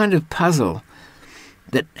was the kind of puzzle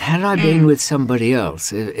that had I been with somebody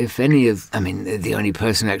else, if any of... I mean, the only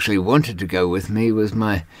person who actually wanted to go with me was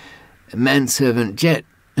my manservant Jet.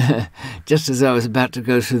 Just as I was about to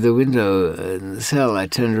go through the window in the cell, I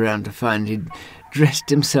turned around to find he'd dressed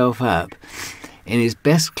himself up in his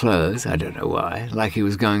best clothes, I don't know why, like he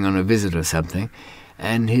was going on a visit or something,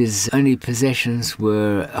 and his only possessions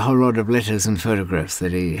were a whole lot of letters and photographs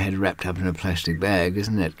that he had wrapped up in a plastic bag.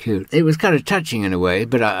 Isn't that cute? It was kind of touching in a way,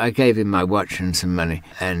 but I gave him my watch and some money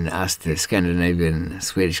and asked the Scandinavian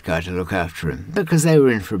Swedish guy to look after him, because they were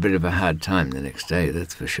in for a bit of a hard time the next day,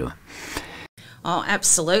 that's for sure. Oh,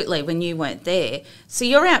 absolutely, when you weren't there. So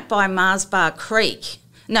you're out by Mars Bar Creek.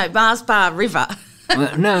 No, Mars Bar River.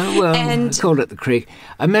 I called it the creek.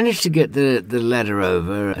 I managed to get the ladder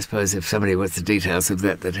over. I suppose if somebody wants the details of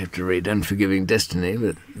that, they'd have to read Unforgiving Destiny,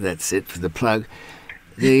 but that's it for the plug.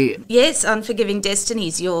 Yes, Unforgiving Destiny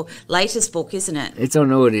is your latest book, isn't it? It's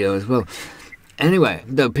on audio as well. Anyway,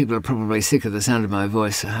 though people are probably sick of the sound of my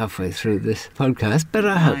voice halfway through this podcast, but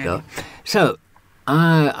I hope not. So,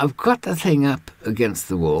 I've got the thing up against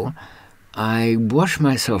the wall. I wash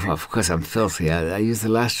myself off because I'm filthy. I use the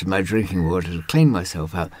last of my drinking water to clean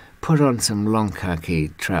myself up, put on some long khaki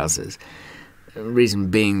trousers. The reason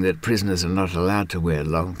being that prisoners are not allowed to wear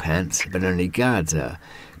long pants, but only guards are.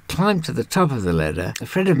 climbed to the top of the ladder. A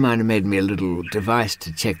friend of mine had made me a little device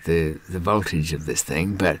to check the voltage of this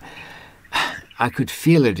thing, but I could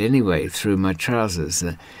feel it anyway through my trousers.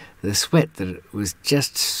 The sweat that was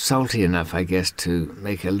just salty enough, I guess, to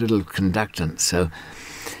make a little conductant. So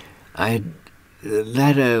the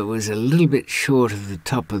ladder was a little bit short of the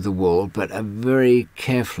top of the wall, but I very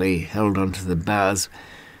carefully held onto the bars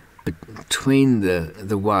between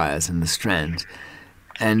the wires and the strands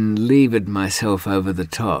and levered myself over the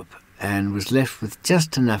top and was left with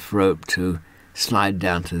just enough rope to slide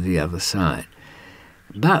down to the other side.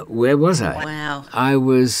 But where was I? Wow. I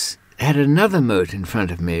had another moat in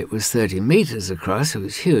front of me. It was 30 metres across. It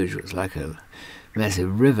was huge. It was like a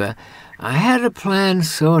massive river. I had a plan,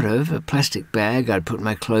 sort of, a plastic bag. I'd put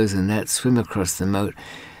my clothes in that, swim across the moat.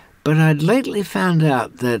 But I'd lately found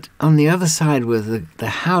out that on the other side were the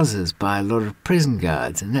houses by a lot of prison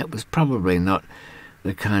guards, and that was probably not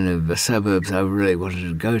the kind of suburbs I really wanted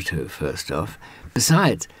to go to, first off.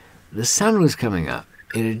 Besides, the sun was coming up.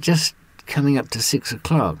 It had just coming up to 6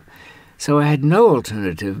 o'clock. So I had no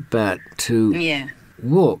alternative but to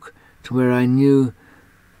walk to where I knew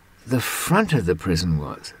the front of the prison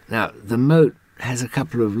was. Now, the moat has a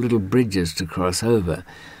couple of little bridges to cross over,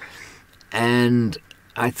 and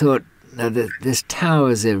I thought, now there's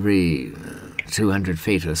towers every 200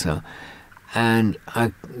 feet or so, and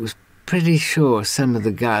I was pretty sure some of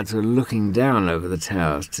the guards were looking down over the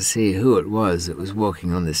towers to see who it was that was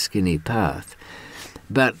walking on this skinny path.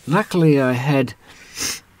 But luckily I had,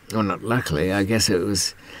 or not luckily, I guess it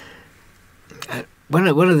was, one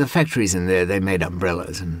of the factories in there, they made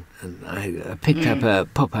umbrellas, and I picked up a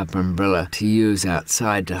pop-up umbrella to use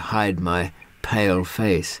outside to hide my pale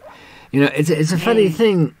face. You know, it's a funny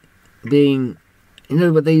thing being, you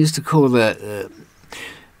know what they used to call the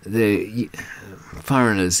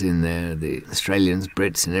foreigners in there, the Australians,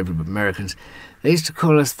 Brits and Americans, they used to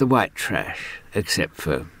call us the white trash, except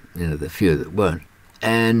for, you know, the few that weren't,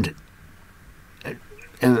 and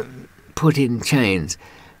put in chains.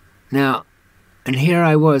 Now, and here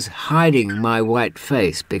I was hiding my white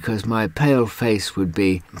face because my pale face would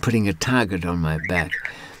be putting a target on my back.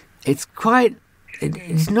 It's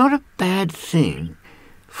not a bad thing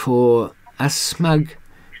for us smug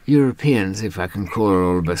Europeans, if I can call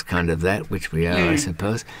all of us kind of that, which we are, I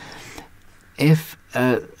suppose, if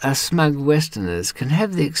us smug Westerners can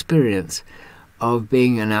have the experience of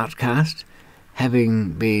being an outcast,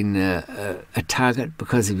 having been a target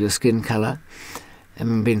because of your skin colour,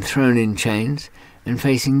 having been thrown in chains and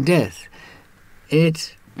facing death.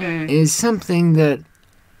 It is something that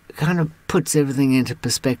kind of puts everything into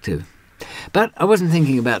perspective. But I wasn't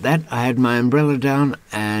thinking about that. I had my umbrella down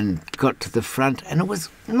and got to the front, and it was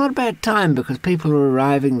not a bad time because people were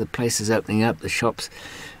arriving, the place is opening up, the shops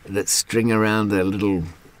that string around the little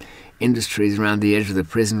industries around the edge of the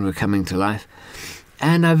prison were coming to life.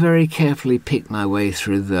 And I very carefully picked my way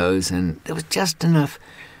through those, and there was just enough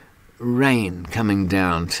rain coming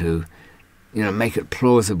down to, you know, make it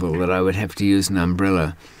plausible that I would have to use an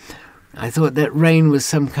umbrella. I thought that rain was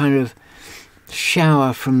some kind of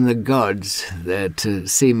shower from the gods there to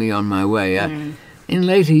see me on my way. In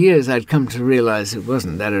later years, I'd come to realise it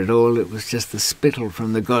wasn't that at all. It was just the spittle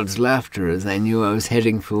from the gods' laughter as they knew I was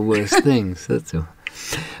heading for worse things, that's all.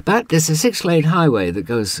 But there's a 6-lane highway that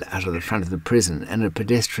goes out of the front of the prison and a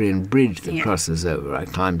pedestrian bridge that crosses over. I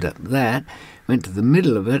climbed up that, went to the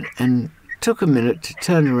middle of it, and took a minute to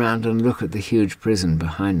turn around and look at the huge prison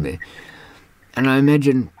behind me. And I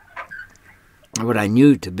imagined what I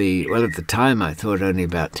knew to be, well, at the time I thought only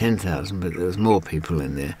about 10,000, but there was more people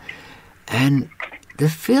in there. And the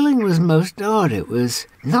feeling was most odd. It was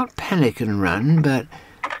not panic and run, but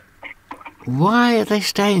why are they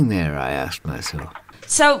staying there, I asked myself.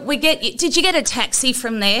 So did you get a taxi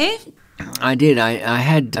from there? I did. I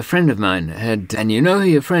had a friend of mine, and you know who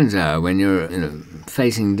your friends are when you're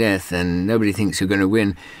facing death and nobody thinks you're going to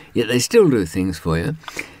win, yet they still do things for you.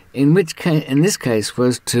 In this case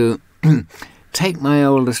was to take my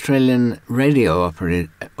old Australian radio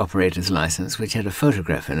operator's licence, which had a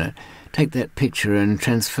photograph in it, take that picture and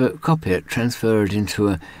copy it, transfer it into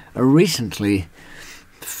a recently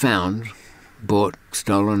found, bought,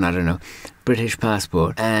 stolen, I don't know, British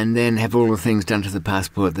passport, and then have all the things done to the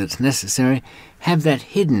passport that's necessary, have that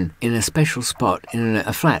hidden in a special spot in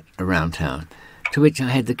a flat around town, to which I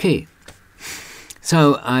had the key.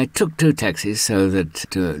 So I took 2 taxis so that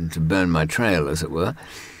to burn my trail, as it were,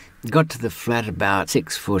 got to the flat about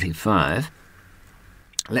 6:45,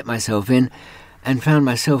 let myself in, and found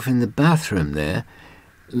myself in the bathroom there,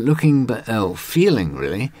 feeling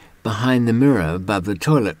really, behind the mirror above the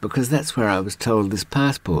toilet, because that's where I was told this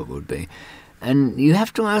passport would be. And you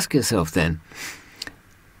have to ask yourself then,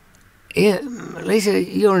 Yeah, Lisa,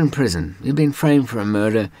 you're in prison. You've been framed for a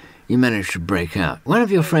murder. You managed to break out. One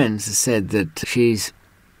of your friends has said that she's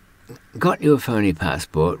got you a phony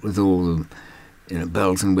passport with all the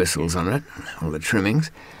bells and whistles on it, all the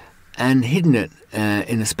trimmings, and hidden it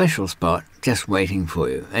in a special spot just waiting for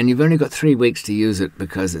you. And you've only got 3 weeks to use it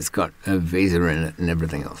because it's got a visa in it and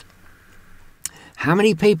everything else. How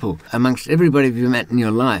many people, amongst everybody you've met in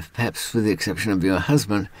your life, perhaps with the exception of your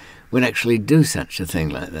husband, would actually do such a thing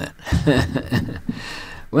like that?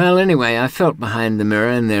 Well, anyway, I felt behind the mirror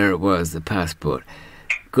and there it was, the passport.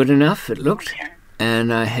 Good enough, it looked,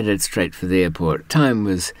 and I headed straight for the airport. Time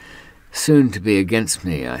was soon to be against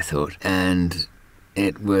me, I thought, and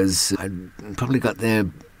I probably got there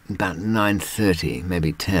about 9:30,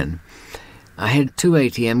 maybe 10. I had 2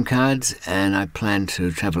 ATM cards and I planned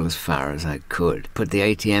to travel as far as I could. Put the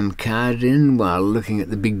ATM card in while looking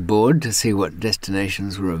at the big board to see what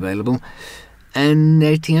destinations were available, and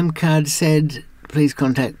the ATM card said, please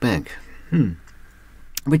contact bank.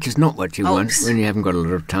 Which is not what you want when you haven't got a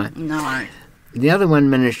lot of time. No. The other one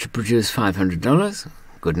managed to produce $500,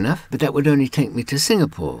 good enough, but that would only take me to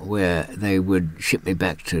Singapore, where they would ship me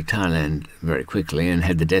back to Thailand very quickly and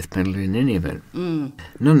had the death penalty in any event.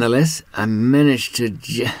 Nonetheless, I managed to...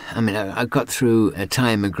 I got through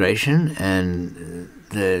Thai immigration, and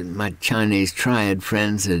my Chinese triad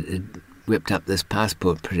friends had whipped up this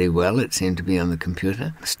passport pretty well. It seemed to be on the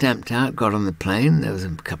computer. Stamped out, got on the plane. There was a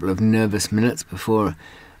couple of nervous minutes before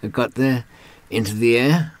I got there, into the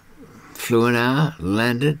air, flew an hour,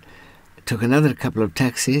 landed, took another couple of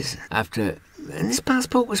taxis and this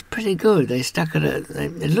passport was pretty good. They stuck it,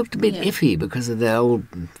 it looked a bit iffy because of the old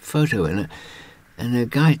photo in it, and the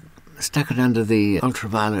guy stuck it under the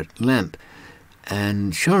ultraviolet lamp,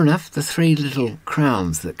 and sure enough, the 3 little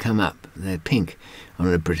crowns that come up, they're pink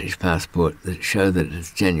on a British passport that show that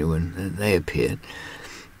it's genuine, they appeared.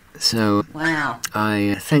 So wow.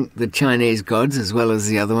 I thanked the Chinese gods as well as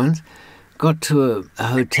the other ones. Got to a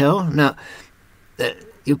hotel. Now,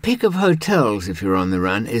 your pick of hotels, if you're on the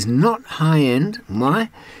run, is not high-end. Why?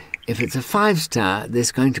 If it's a 5-star,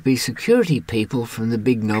 there's going to be security people from the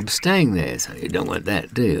big knob staying there, so you don't want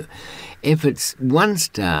that, do you? If it's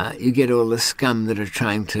 1-star, you get all the scum that are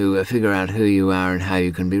trying to figure out who you are and how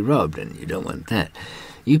you can be robbed, and you don't want that.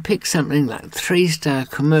 You pick something like 3-star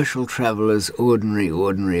commercial travellers,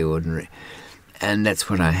 ordinary, and that's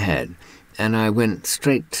what I had. And I went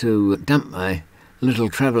straight to dump my little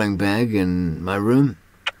travelling bag in my room,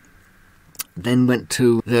 then went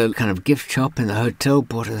to the kind of gift shop in the hotel,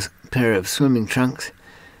 bought a pair of swimming trunks,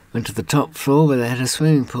 went to the top floor where they had a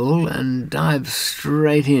swimming pool and dived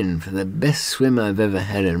straight in for the best swim I've ever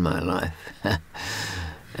had in my life.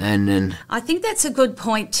 And then... I think that's a good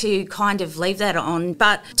point to kind of leave that on,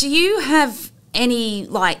 but do you have any,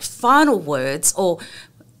 final words, or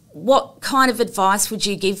what kind of advice would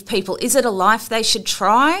you give people? Is it a life they should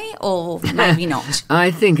try, or maybe not?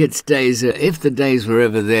 I think it's days, if the days were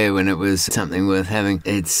ever there when it was something worth having,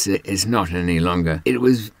 it's not any longer. It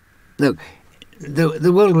was, look,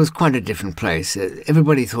 the world was quite a different place.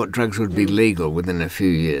 Everybody thought drugs would be legal within a few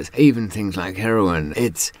years, even things like heroin.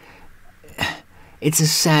 It's a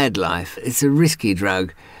sad life. It's a risky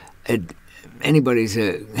drug. Anybody's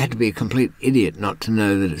had to be a complete idiot not to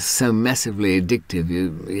know that it's so massively addictive.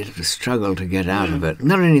 You have to struggle to get out of it.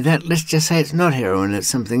 Not only that, let's just say it's not heroin, it's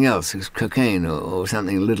something else. It's cocaine or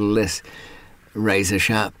something a little less razor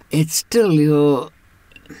sharp. It's still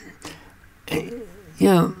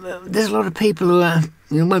there's a lot of people who are,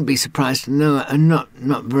 you won't be surprised to know, are not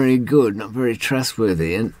very good, not very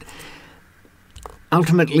trustworthy. And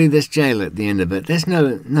ultimately there's jail at the end of it. There's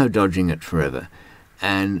no dodging it forever.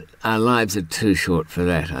 And our lives are too short for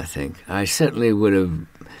that, I think. I certainly would have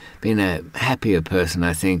been a happier person,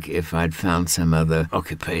 I think, if I'd found some other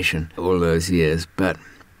occupation all those years, but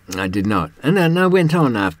I did not. And then I went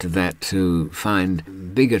on after that to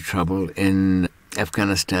find bigger trouble in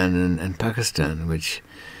Afghanistan and Pakistan, which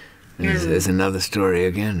is another story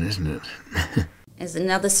again, isn't it? Is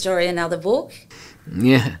another story another book?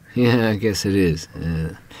 Yeah, I guess it is.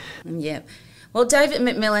 Yeah. Well, David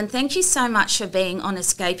McMillan, thank you so much for being on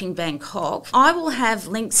Escaping Bangkok. I will have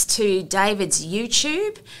links to David's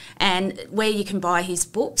YouTube and where you can buy his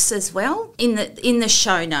books as well in the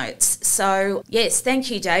show notes. So, yes, thank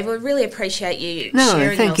you, David. I really appreciate you sharing your story.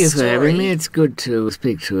 No, thank you for having me. It's good to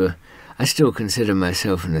speak to I still consider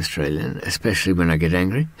myself an Australian, especially when I get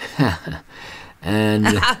angry.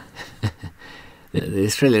 And... the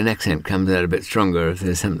Australian accent comes out a bit stronger if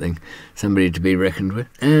there's somebody to be reckoned with.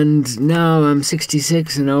 And now I'm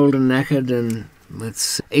 66 and old and knackered, and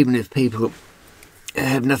even if people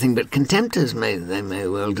have nothing but contempt, as they may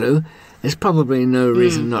well do, there's probably no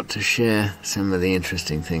reason not to share some of the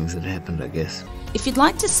interesting things that happened, I guess. If you'd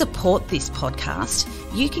like to support this podcast,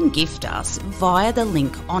 you can gift us via the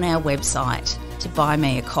link on our website to buy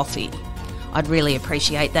me a coffee. I'd really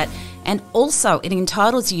appreciate that. And also, it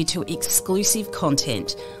entitles you to exclusive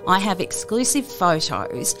content. I have exclusive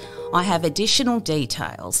photos. I have additional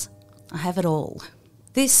details. I have it all.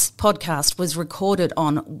 This podcast was recorded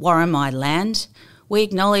on Warramai land. We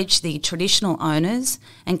acknowledge the traditional owners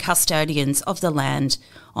and custodians of the land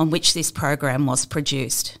on which this program was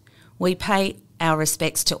produced. We pay our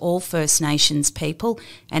respects to all First Nations people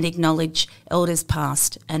and acknowledge elders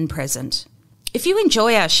past and present. If you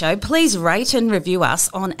enjoy our show, please rate and review us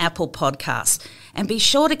on Apple Podcasts and be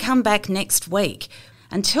sure to come back next week.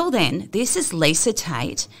 Until then, this is Lisa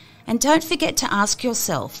Tate, and don't forget to ask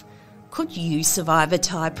yourself, could you survive a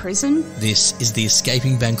Thai prison? This is the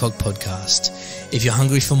Escaping Bangkok podcast. If you're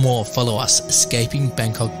hungry for more, follow us, Escaping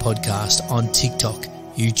Bangkok podcast, on TikTok,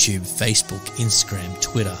 YouTube, Facebook, Instagram,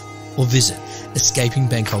 Twitter, or visit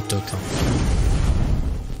escapingbangkok.com.